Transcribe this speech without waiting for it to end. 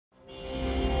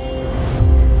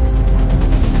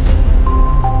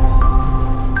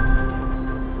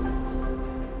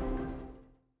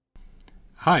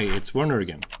Hi, it's Werner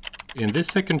again. In this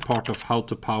second part of how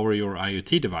to power your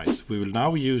IoT device, we will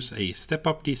now use a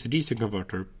step-up DC-DC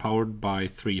converter powered by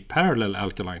 3 parallel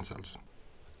alkaline cells.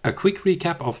 A quick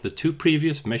recap of the 2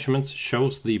 previous measurements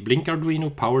shows the Blink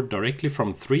Arduino powered directly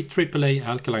from 3 AAA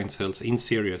alkaline cells in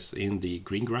series in the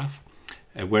green graph,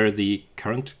 where the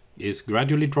current is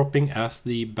gradually dropping as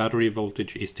the battery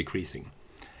voltage is decreasing.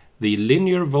 The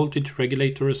linear voltage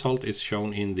regulator result is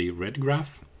shown in the red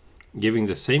graph, giving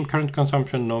the same current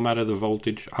consumption no matter the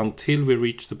voltage until we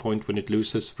reach the point when it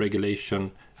loses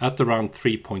regulation at around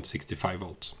 3.65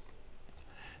 volts.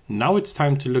 Now it's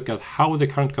time to look at how the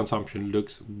current consumption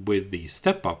looks with the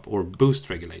step-up or boost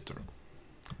regulator.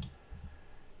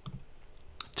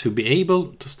 To be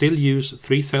able to still use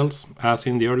 3 cells, as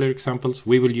in the earlier examples,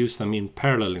 we will use them in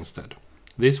parallel instead.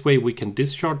 This way we can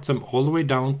discharge them all the way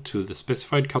down to the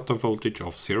specified cutoff voltage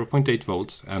of 0.8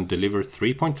 volts and deliver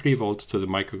 3.3 volts to the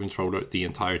microcontroller the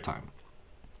entire time.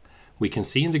 We can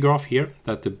see in the graph here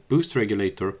that the boost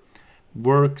regulator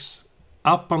works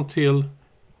up until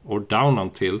or down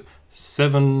until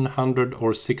 700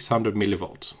 or 600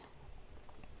 millivolts.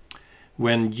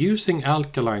 When using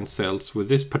alkaline cells with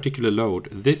this particular load,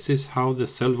 this is how the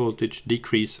cell voltage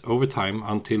decreases over time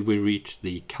until we reach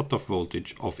the cutoff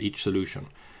voltage of each solution.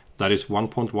 That is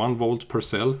 1.1 volts per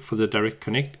cell for the direct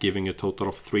connect, giving a total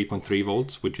of 3.3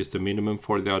 volts, which is the minimum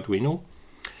for the Arduino.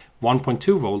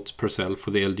 1.2 volts per cell for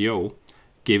the LDO,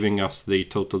 giving us the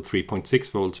total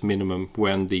 3.6 volts minimum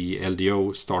when the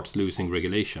LDO starts losing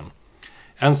regulation.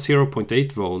 And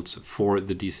 0.8 volts for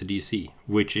the DC-DC,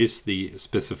 which is the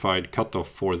specified cutoff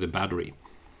for the battery.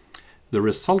 The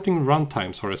resulting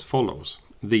runtimes are as follows.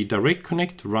 The direct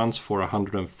connect runs for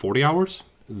 140 hours,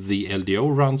 the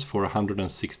LDO runs for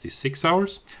 166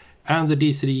 hours, and the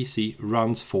DC-DC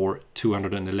runs for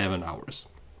 211 hours.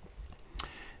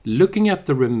 Looking at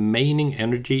the remaining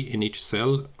energy in each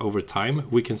cell over time,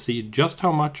 we can see just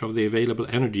how much of the available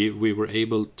energy we were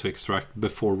able to extract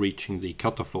before reaching the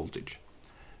cutoff voltage.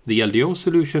 The LDO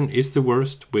solution is the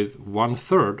worst with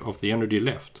 1/3 of the energy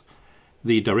left.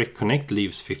 The direct connect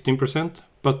leaves 15%,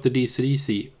 but the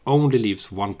DC-DC only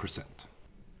leaves 1%.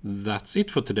 That's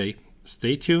it for today.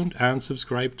 Stay tuned and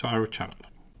subscribe to our channel.